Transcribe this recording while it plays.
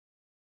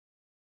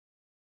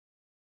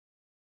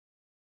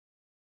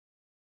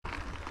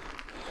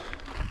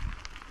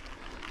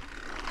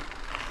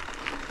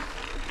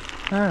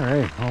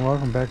Alright, well,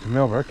 welcome back to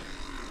Millbrook.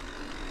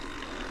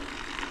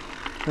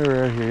 We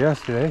were out here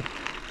yesterday.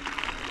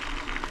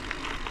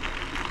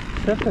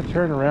 Just have to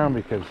turn around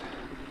because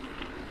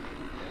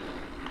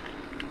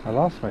I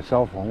lost my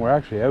cell phone. We're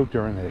actually out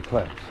during the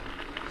eclipse.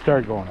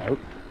 Started going out.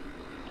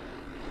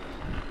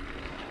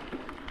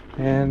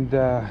 And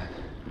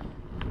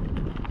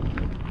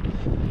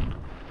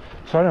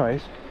so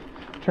anyways,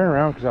 turn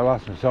around because I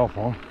lost my cell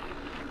phone.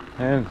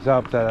 And it's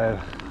up that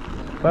I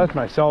left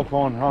my cell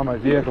phone on my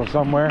vehicle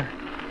somewhere.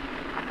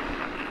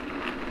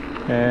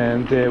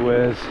 And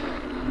it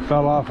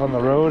fell off on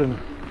the road and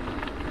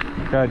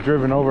got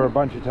driven over a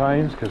bunch of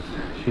times because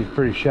she's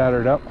pretty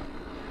shattered up.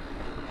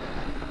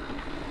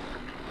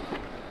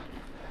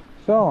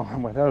 So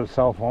I'm without a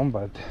cell phone,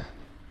 but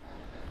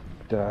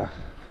decided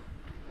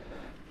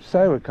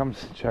I would come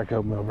check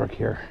out Millbrook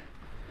here.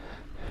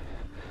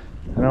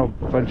 I know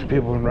a bunch of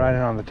people have been riding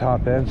on the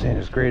top end saying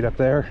it's great up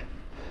there.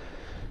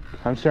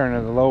 I'm starting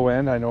at the low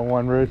end. I know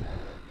one route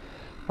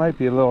might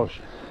be a little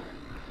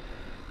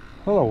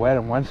wet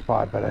in one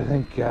spot, but I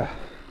think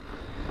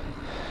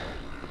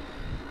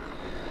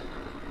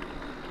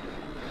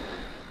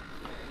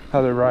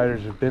other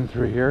riders have been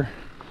through here,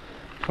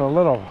 so a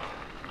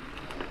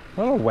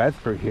little wet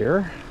through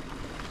here.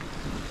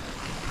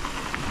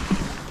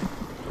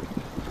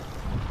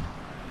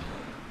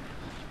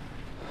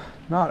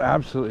 Not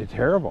absolutely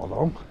terrible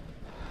though.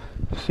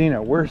 I've seen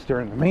it worse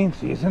during the main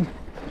season.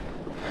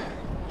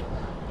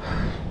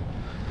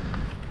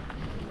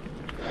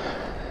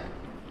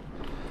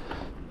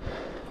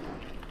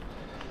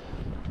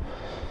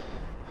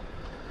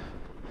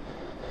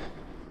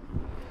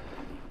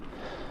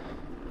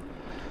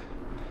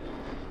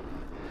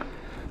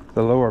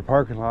 The lower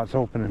parking lot's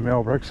open in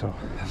Millbrook, so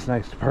it's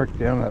nice to park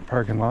down that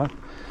parking lot.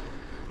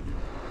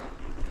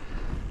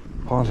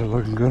 Ponds are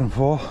looking good and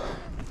full.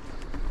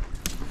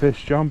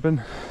 Fish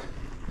jumping.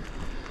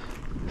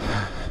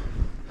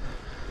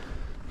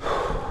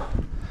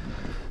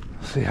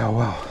 See how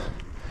well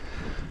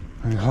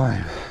I can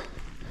climb.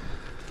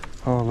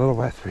 Oh, a little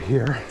wet through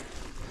here.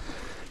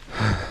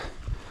 A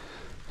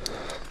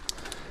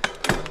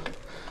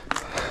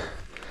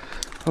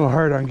little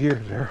hard on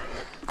gears there.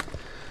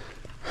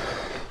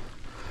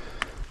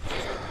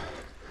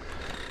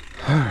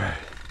 Alright.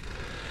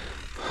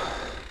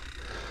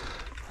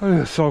 Look at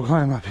this slow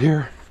climb up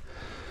here.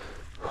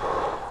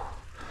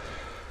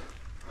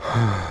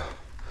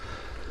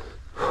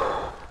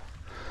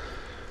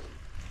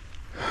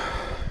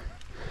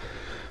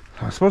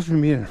 I'm supposed to be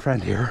meeting a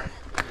friend here.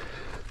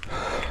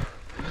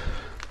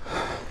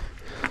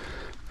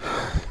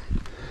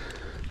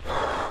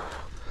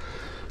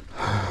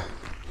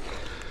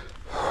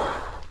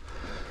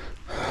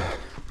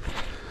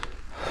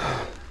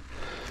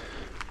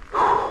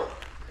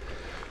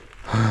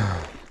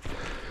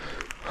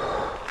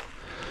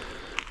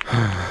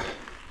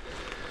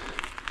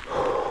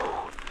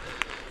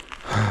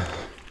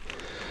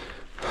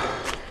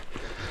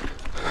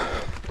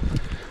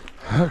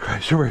 I'm not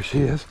quite sure where she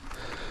is.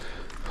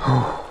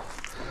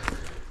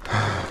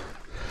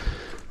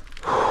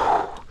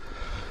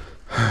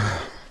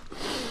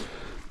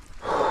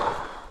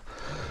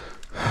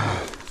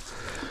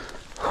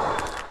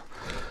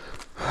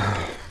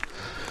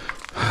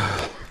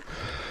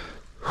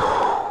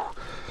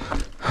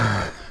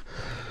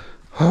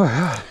 Oh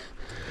yeah.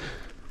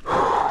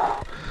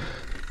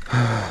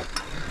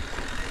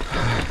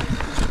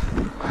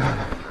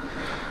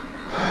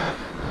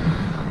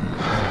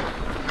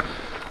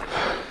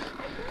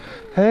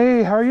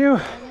 Hey, how are you?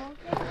 I'm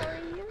okay,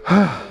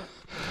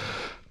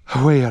 how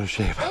are you? Way out of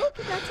shape. Oh,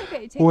 that's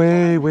okay. Take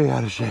Way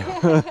out of shape.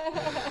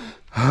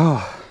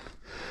 Oh.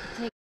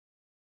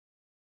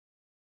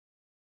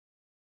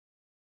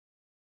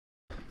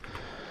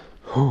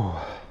 Ooh.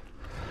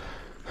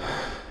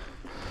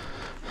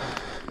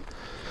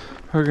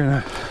 We're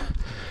gonna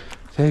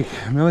take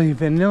Millie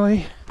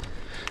Vanilli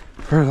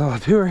for a little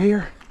tour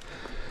here.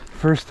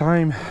 First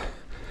time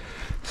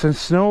since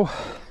snow.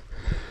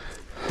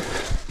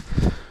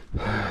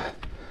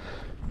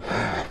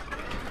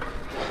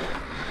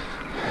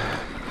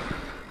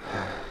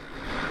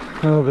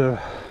 A little bit of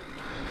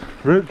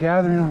root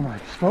gathering on my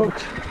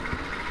spokes.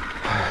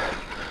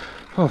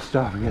 I'll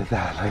stop and get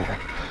that later.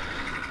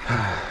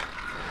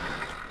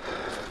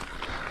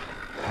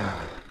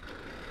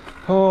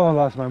 Oh, I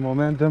lost my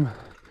momentum.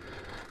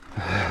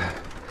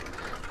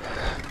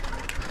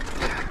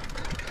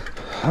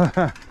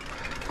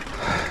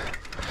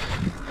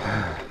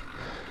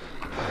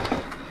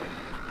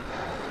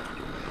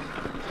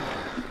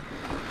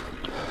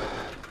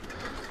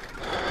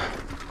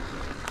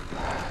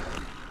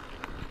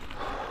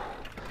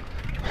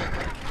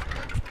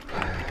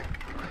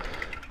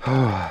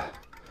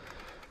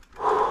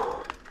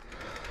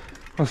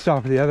 I'll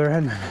stop at the other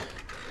end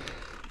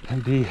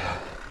and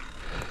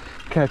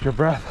catch your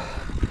breath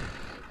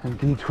and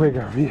de-twig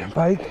our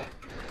bike.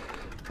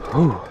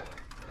 Whew.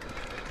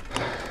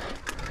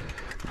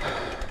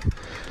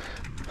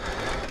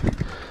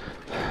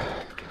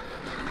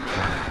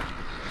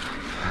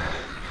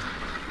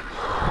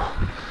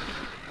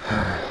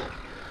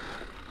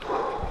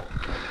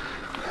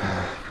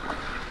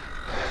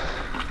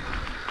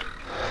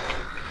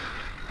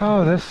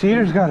 Oh, this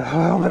cedar's got a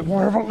little bit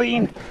more of a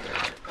lean.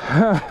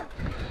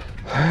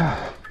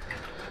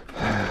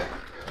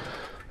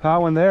 That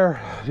one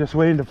there, just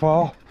waiting to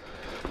fall.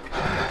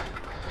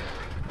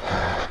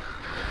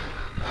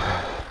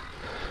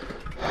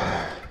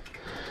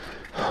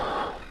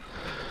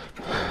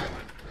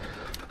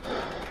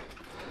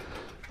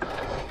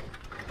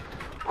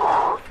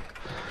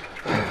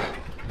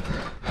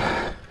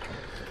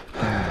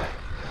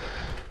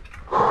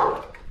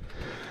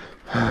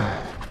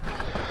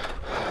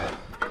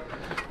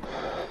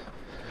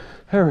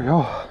 There we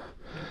go.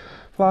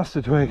 Lost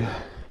a twig.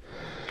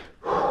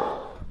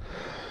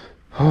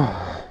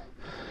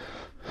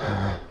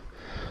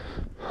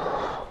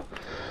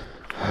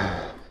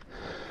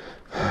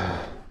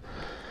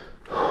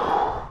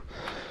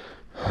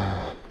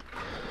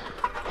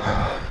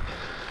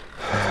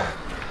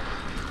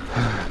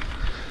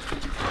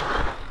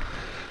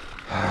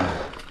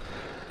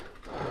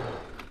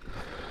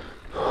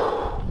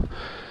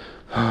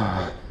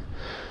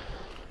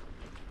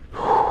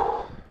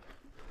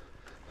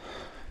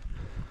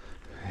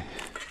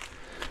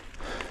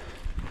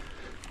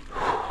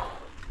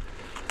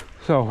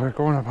 So we're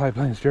going up High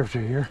Plains Drifter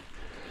here.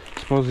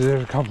 Supposedly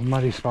there's a couple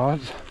muddy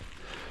spots.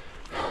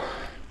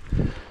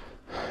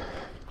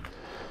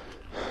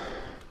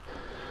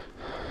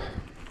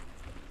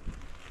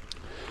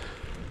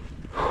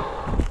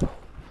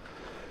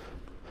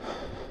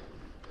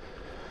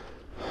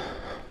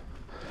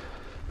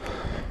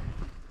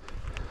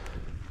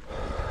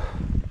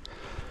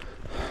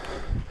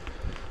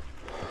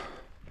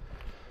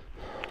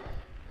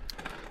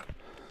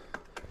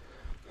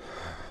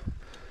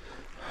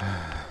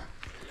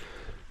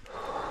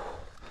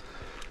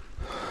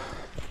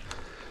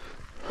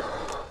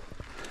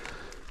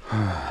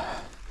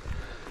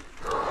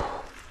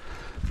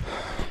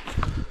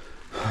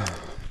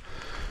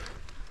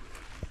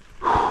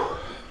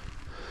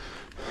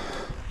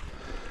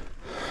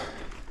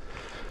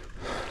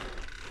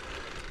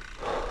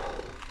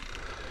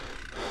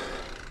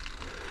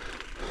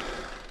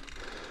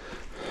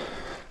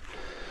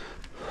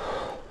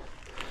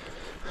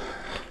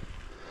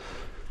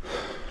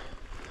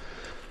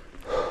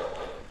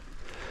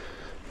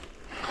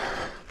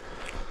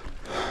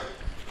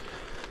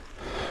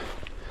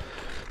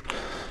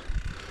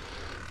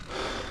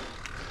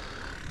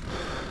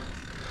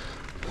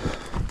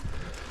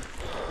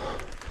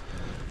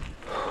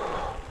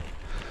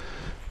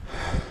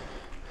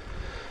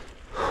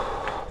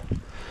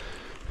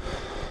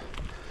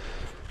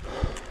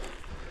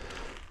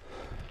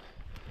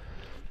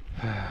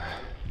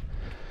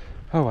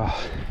 Oh well.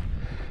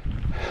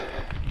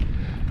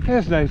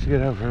 It's nice to get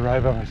out for a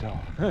ride by myself.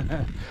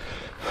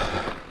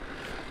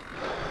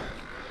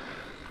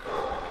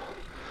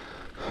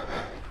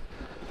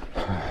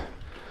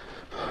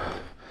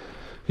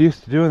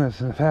 Used to doing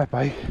this in the fat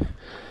bike.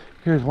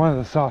 Here's one of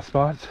the soft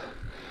spots.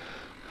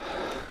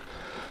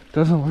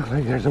 Doesn't look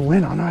like there's a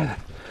wind on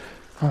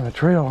the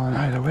trail on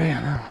either way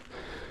now.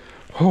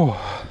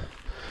 Oh.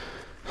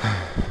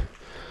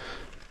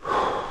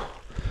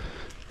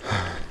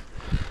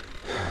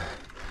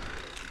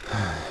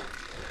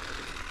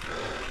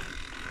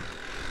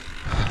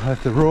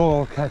 Let the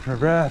roll catch my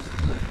breath.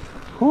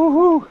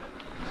 Woohoo!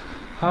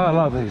 Oh, I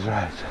love these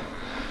rides.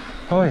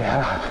 Oh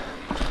yeah.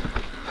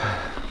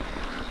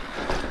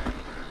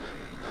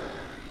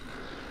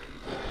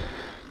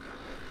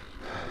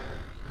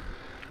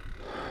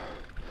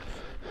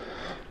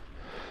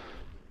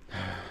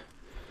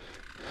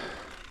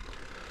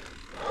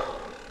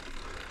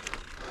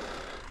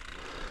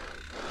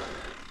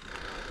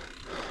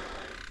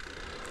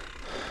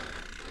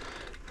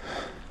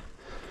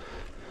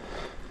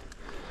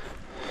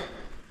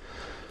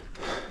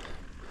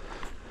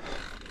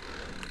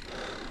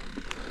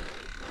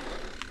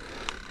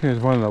 Here's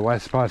one of the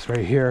wet spots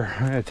right here.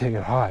 I'm gonna take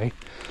it high,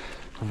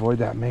 avoid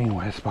that main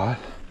wet spot.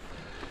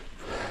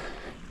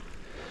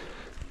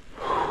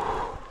 I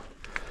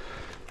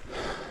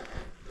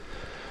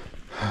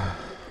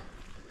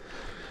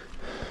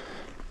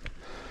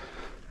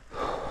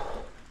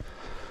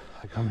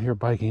come here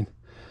biking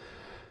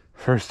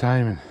first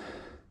time, and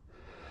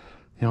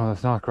you know,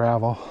 it's not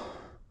gravel,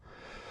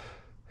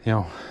 you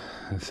know,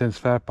 and since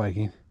fat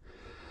biking,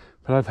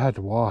 but I've had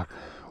to walk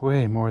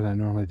way more than I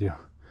normally do.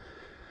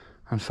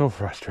 I'm so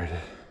frustrated.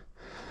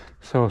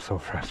 So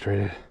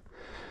frustrated.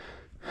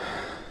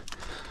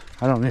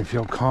 I don't even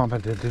feel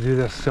competent to do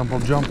this simple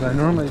jump that I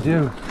normally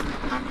do.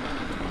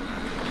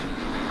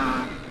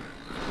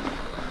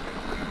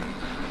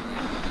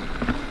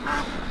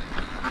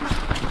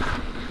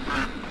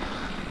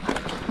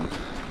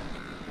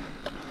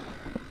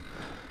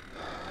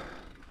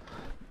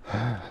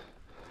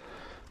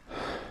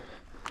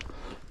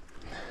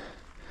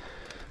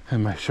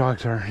 And my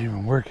shocks aren't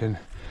even working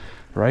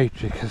right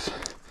because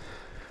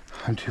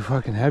I'm too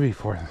fucking heavy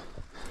for them.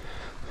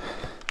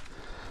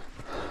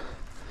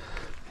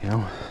 You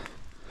know,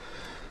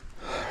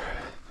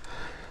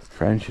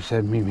 friend, she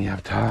said meet me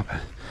up top,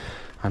 and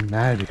I'm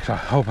mad because I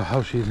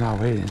hope she's not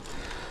waiting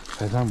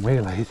because I'm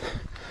way late.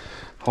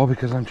 All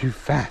because I'm too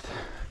fat.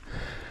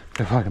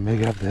 if I can make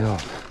it up the hill.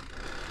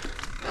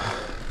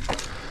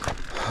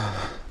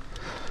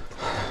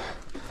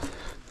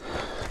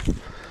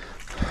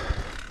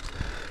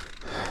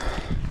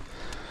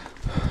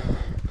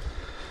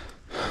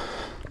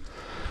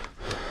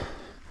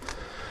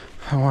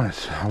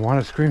 I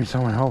want to scream,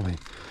 someone help me.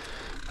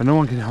 But no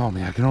one can help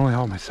me. I can only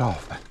help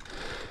myself. But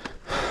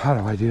how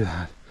do I do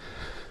that?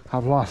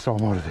 I've lost all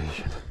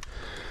motivation.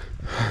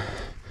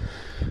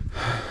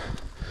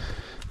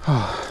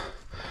 Oh,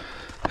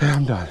 yeah,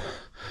 I'm done.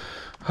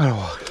 I don't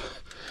walk.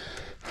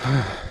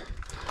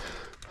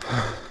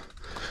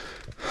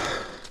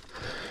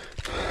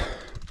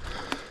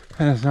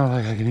 And it's not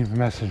like I can even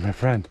message my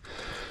friend.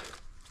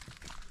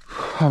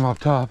 I'm up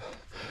top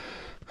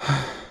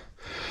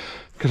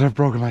because I've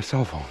broken my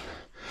cell phone.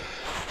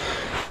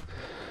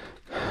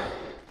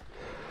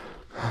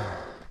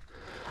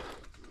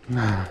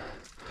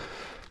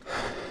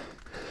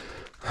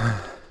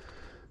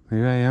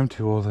 Maybe I am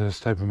too old for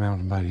this type of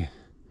mountain biking.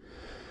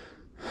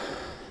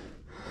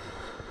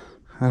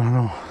 I don't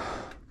know.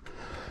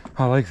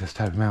 I like this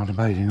type of mountain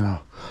biking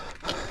though.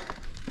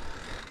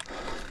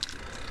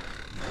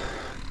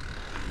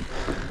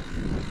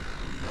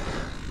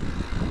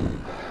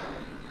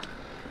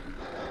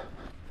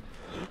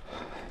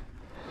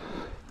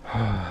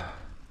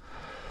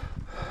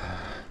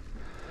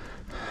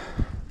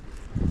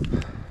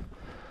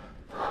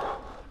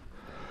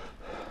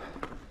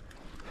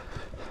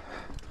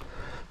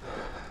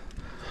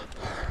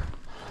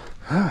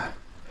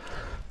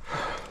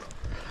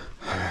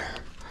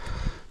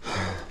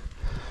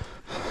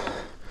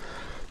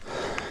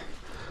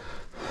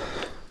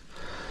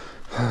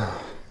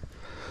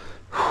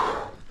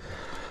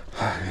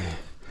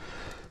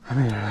 I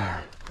made it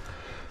there.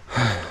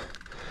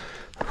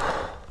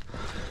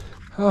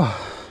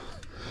 Oh.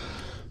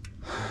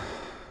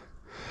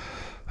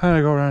 I'm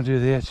gonna go around to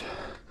the itch,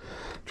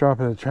 drop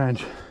in the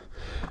trench, and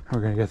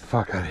we're gonna get the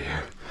fuck out of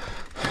here.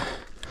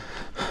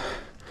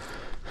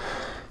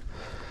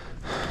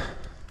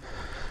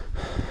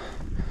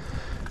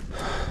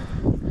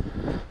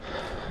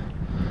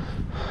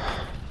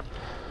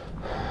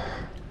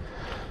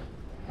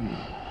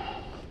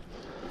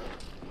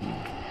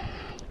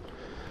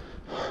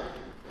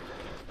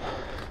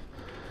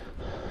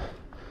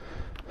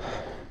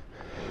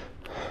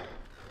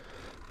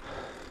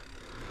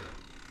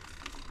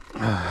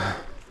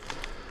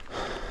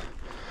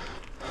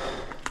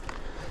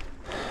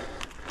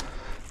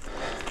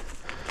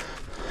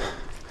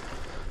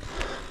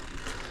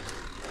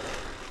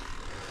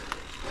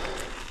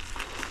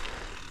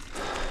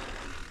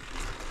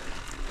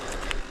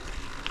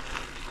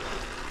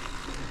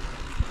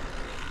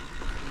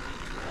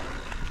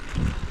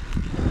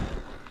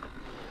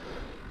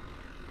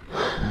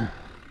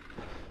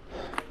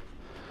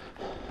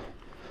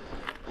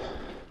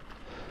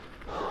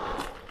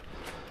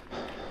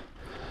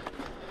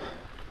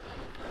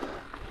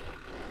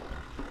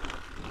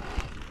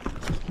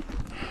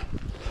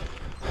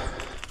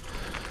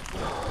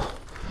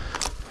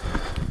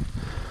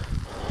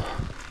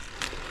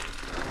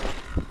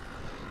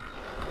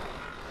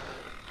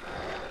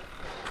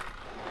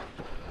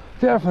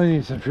 Definitely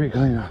need some tree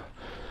cleanup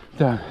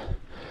done.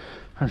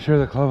 I'm sure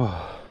the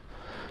club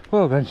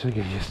will eventually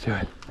get used to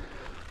it.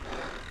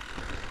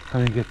 I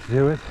didn't get to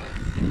do it.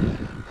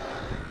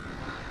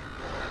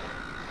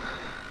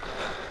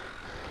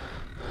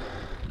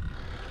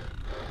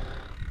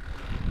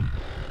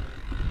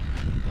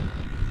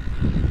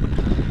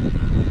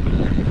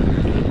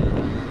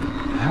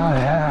 Oh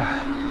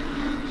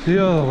yeah,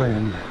 feel the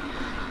wind.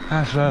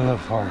 That's what I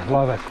live for.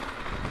 Love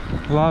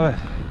it. Love it.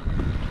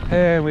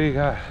 Hey, we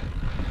got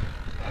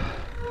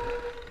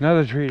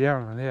another tree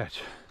down on the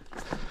edge.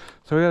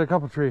 So we got a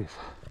couple trees.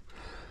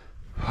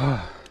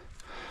 Oh.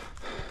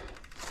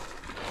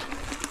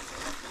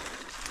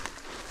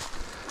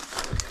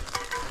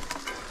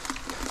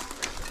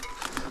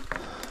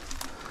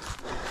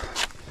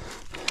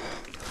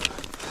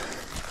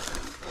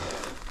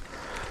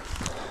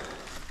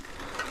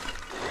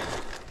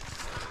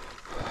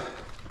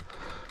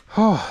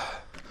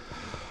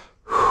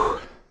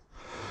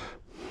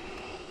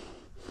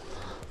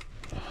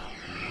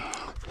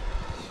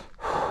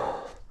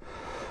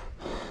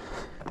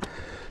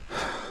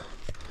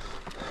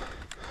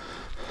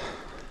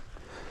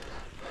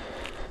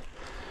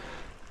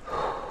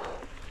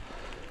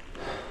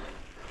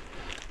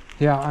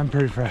 Yeah, I'm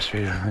pretty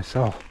frustrated with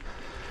myself.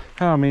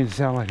 I don't mean to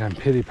sound like I'm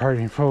pity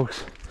partying,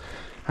 folks.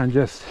 I'm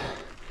just,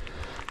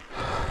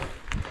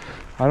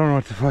 I don't know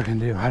what to fucking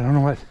do. I don't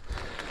know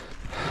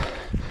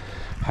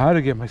how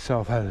to get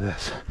myself out of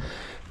this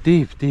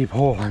deep, deep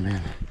hole I'm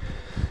in.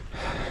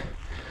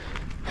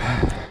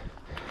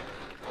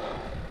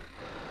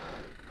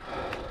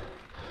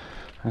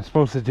 I'm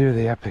supposed to do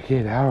the Epic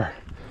 8 hour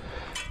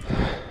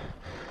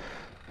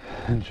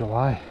in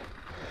July.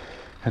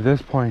 At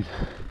this point,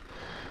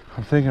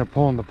 I'm thinking of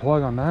pulling the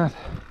plug on that.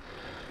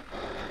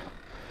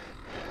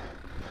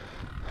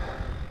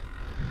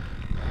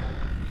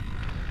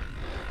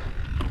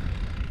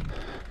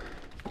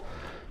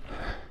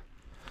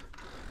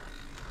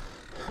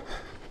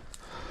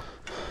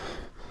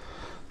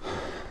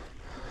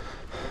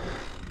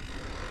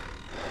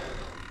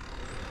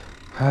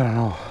 I don't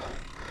know.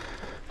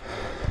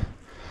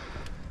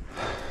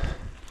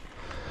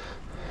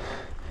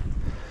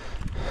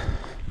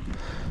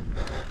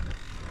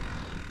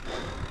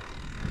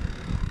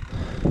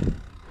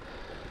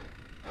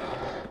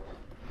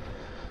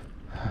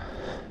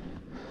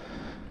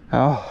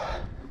 Well,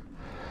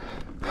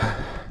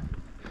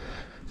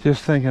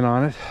 just thinking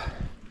on it.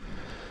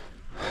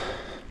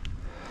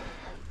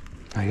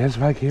 I guess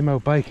if I came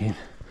out biking,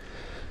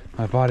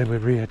 my body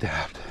would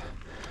readapt.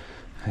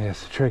 I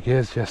guess the trick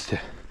is just to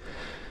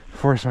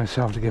force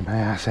myself to get my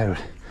ass out.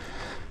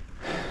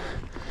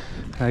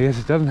 And I guess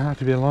it doesn't have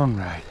to be a long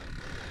ride.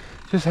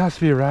 It just has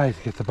to be a ride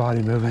to get the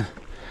body moving,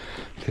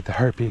 get the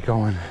heartbeat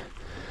going.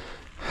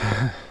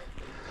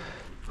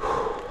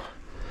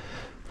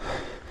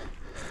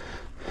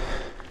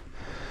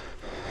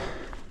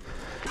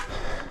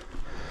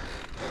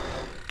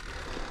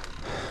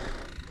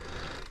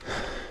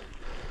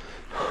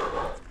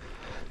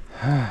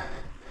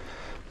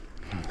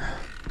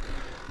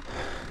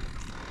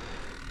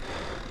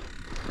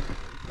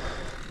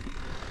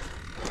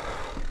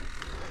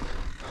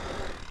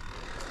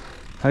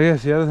 I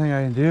guess the other thing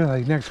I can do,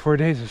 like next 4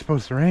 days it's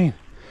supposed to rain.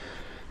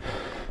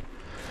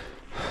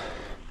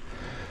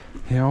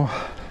 You know.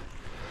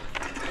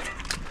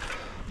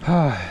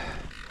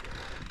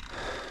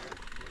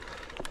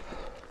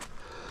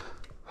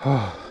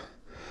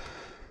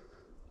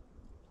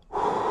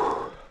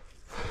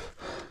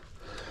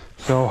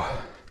 So,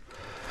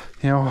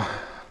 you know,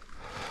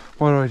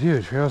 what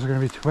do? Trails are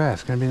going to be too wet.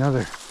 It's going to be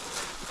another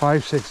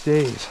 5-6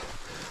 days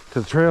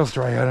till the trails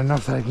dry out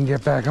enough that I can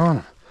get back on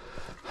them.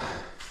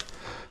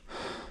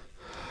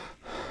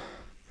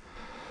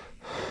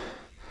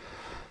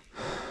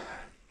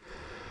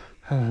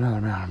 There's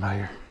another mountain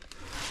biker.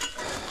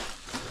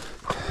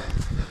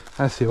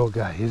 That's the old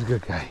guy. He's a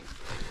good guy.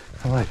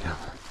 I like him.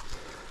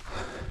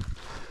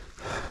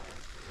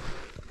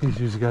 He's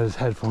usually got his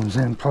headphones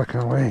in,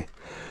 plucking away.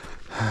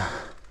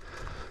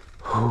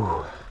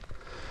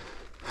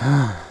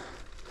 I'll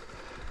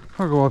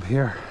go up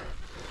here.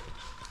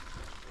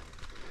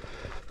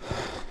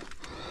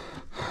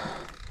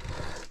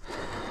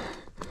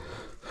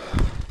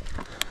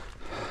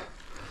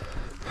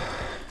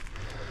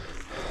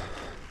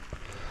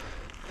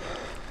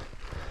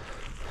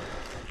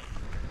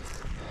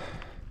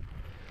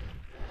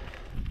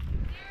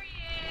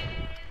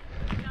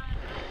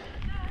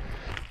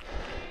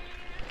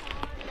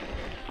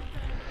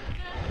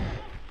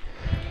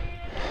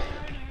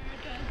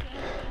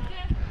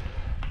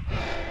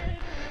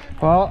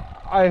 Well,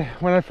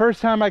 when the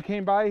first time I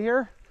came by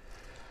here,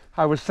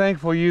 I was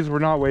thankful yous were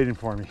not waiting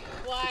for me.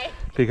 Why?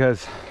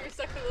 Because You're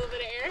stuck with a little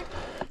bit of air?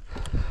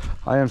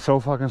 I am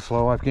so fucking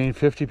slow. I've gained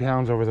 50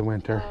 pounds over the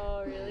winter.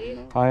 Oh, really?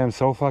 I am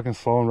so fucking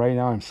slow, and right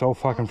now I'm so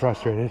fucking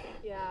frustrated.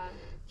 Yeah.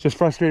 Just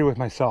frustrated with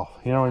myself,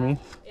 you know what I mean?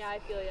 Yeah, I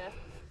feel ya.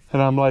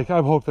 And I'm like,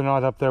 I hope they're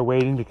not up there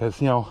waiting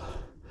because, you know,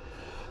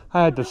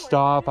 I had to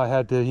stop. I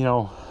had to, you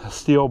know,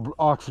 steal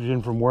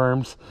oxygen from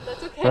worms.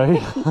 That's okay.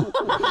 Right?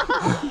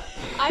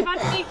 I've had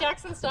to make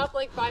Jackson stop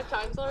like 5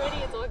 times already.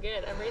 It's all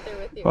good. I'm right there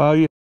with you. Well,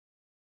 hey,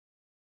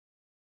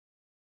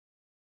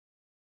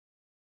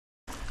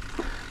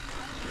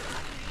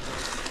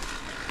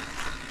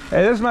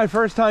 this is my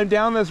first time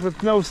down this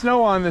with no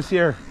snow on this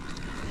year.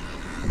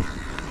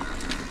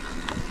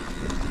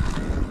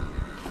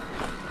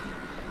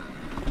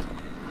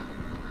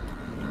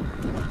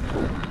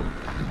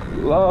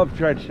 Love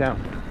Dredgetown.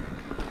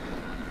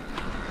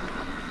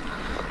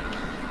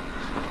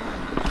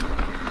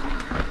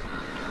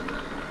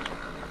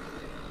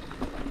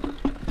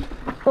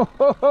 Ho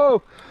ho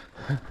ho!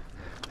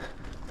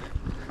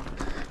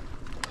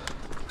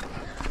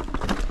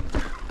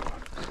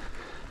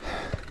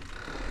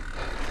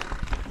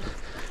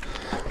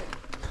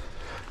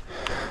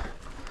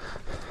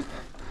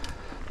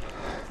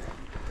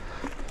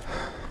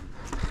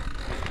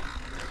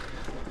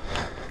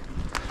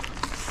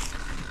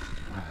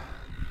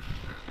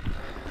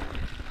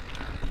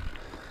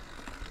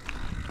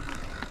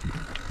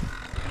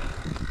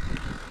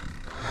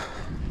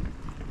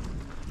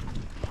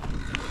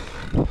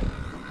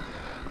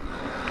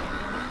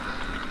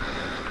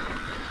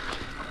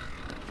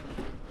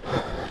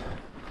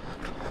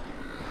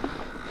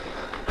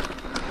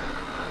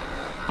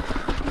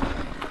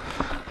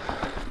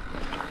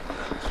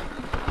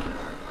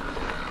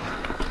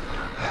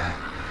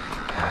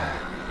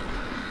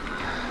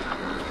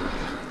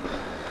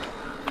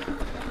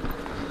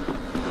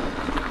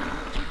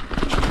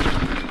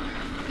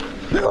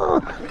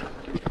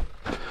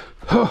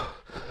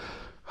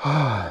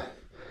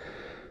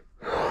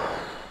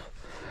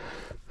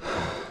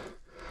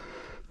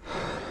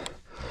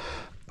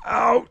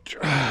 Ouch!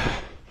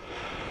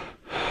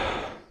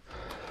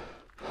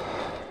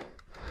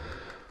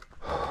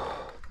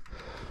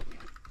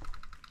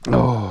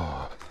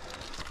 Oh,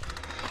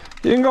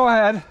 you can go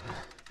ahead.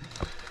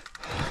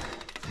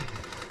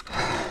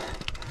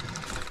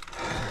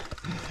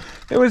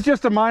 It was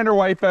just a minor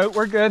wipeout.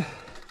 We're good.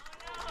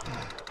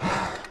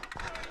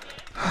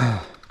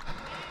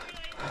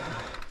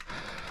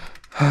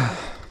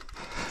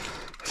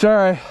 It's all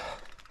right.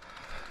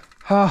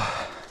 I'm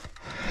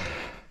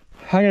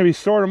gonna be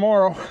sore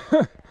tomorrow.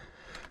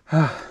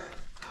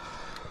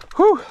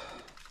 Whew.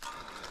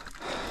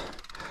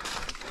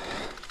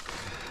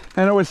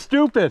 And it was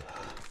stupid.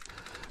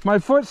 My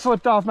foot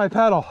slipped off my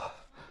pedal.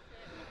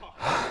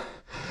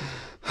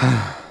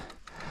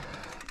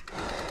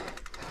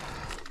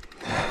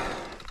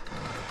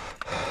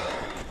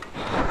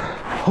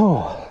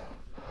 Oh,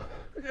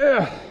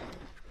 yeah.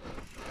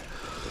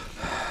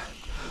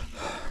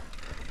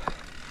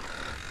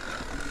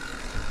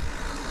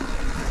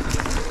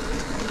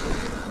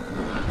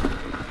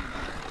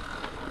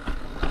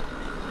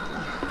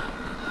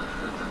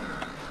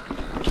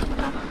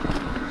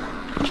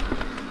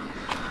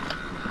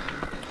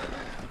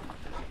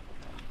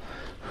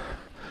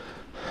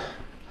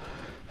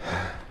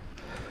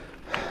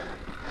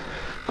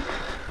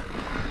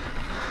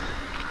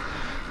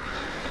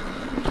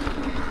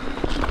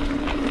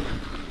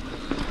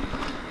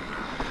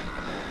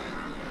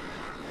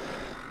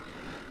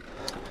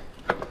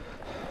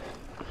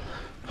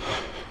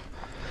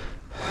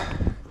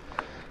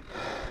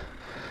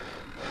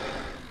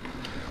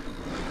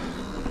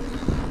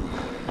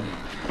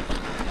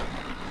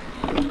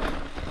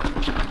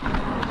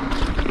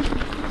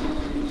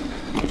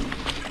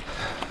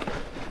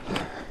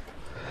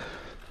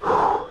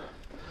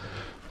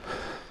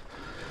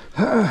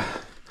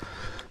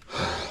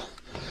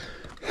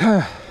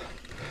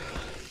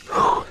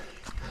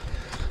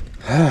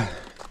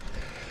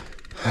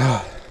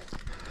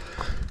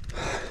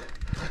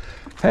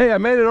 Hey, I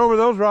made it over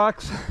those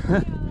rocks.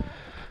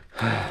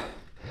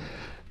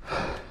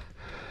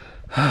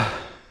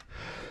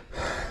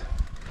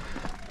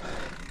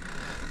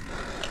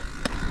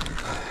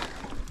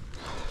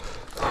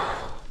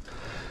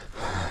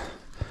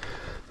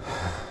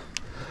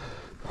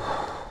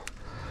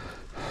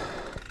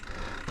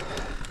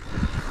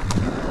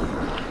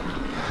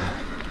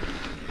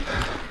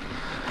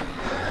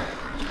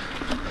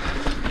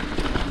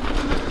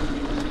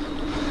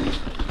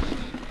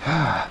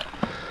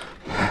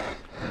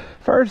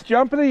 First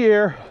jump of the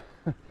year.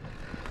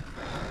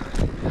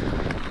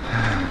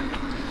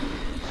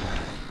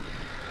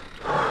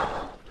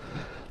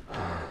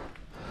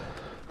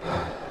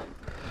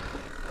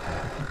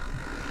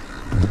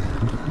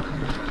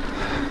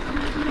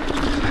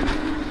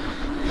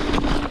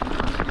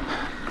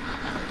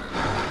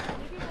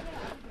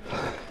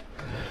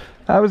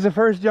 That was the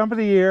first jump of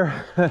the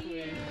year.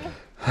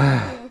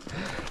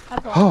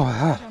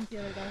 Oh, Jumped the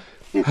other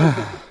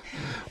day.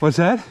 what's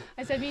that?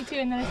 I said me too,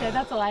 and then I said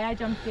that's a lie. I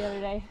jumped the other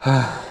day.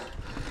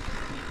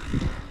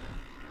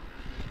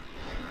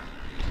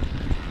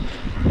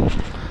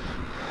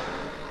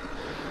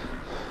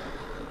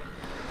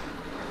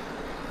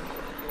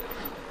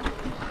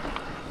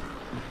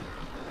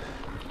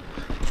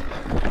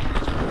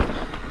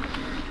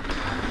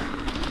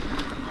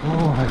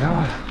 Oh my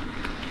God.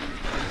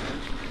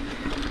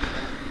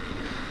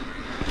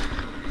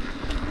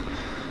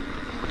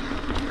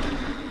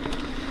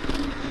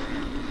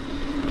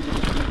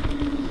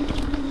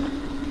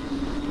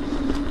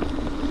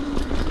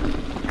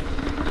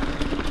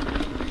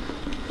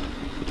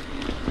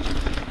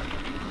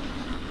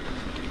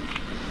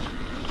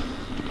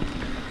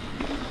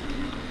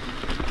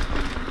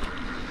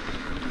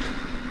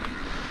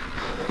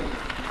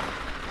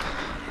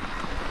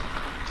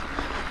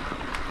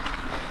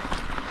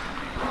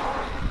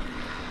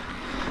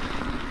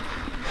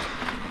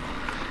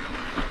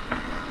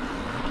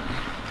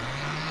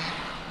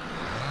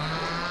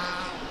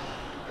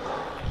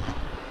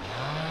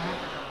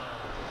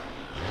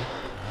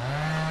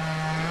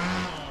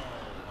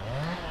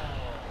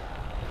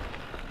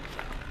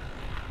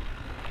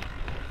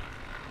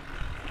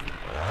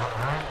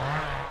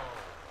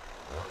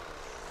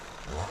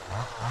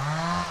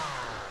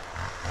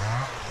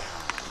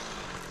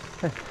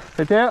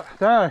 Hey,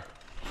 there.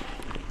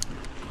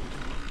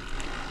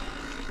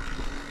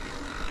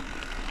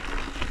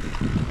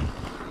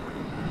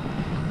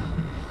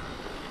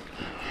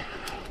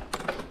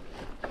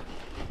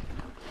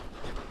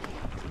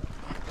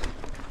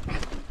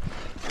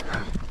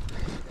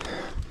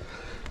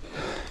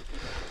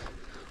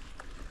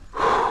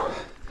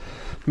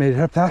 Made it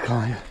up that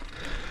climb.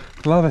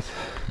 Love it.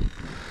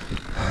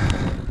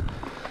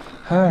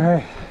 All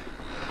right,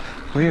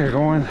 we are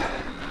going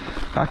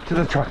back to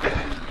the truck.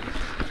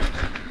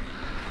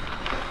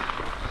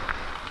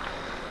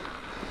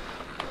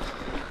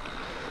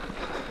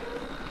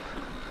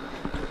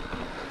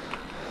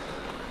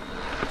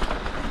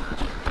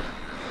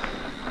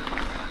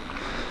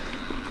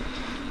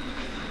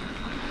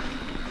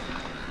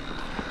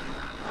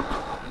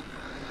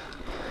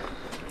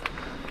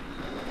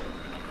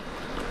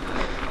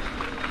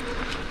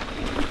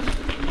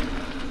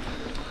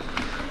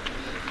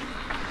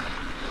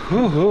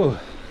 Woohoo!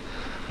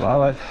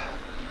 Love it.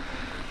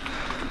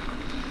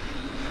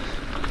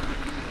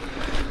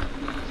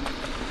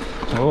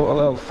 Oh, a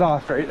little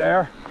soft right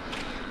there.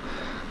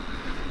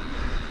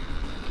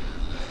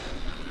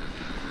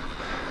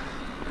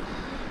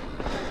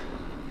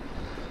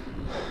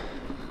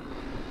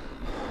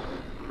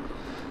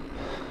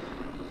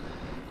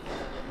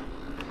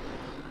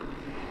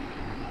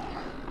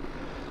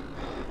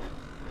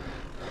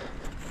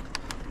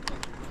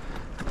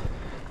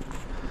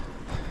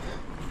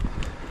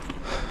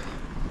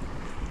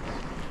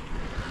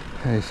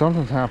 Hey,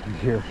 something's happened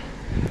here.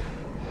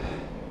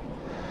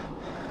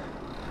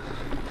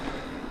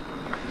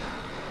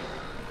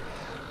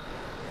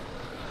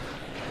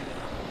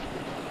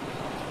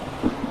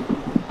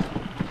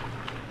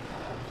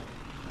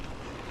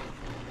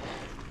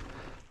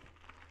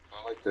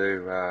 I'd like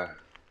to,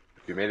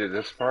 if you made it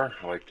this far,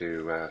 I'd like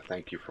to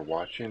thank you for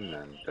watching,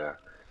 and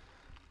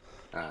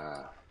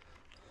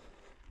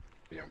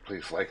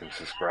please like and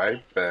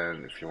subscribe,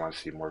 and if you want to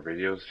see more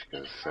videos,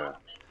 because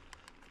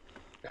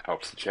it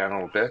helps the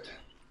channel a bit.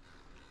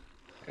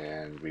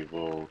 And we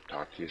will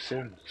talk to you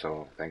soon.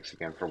 So thanks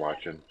again for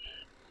watching.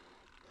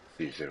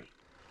 See you soon.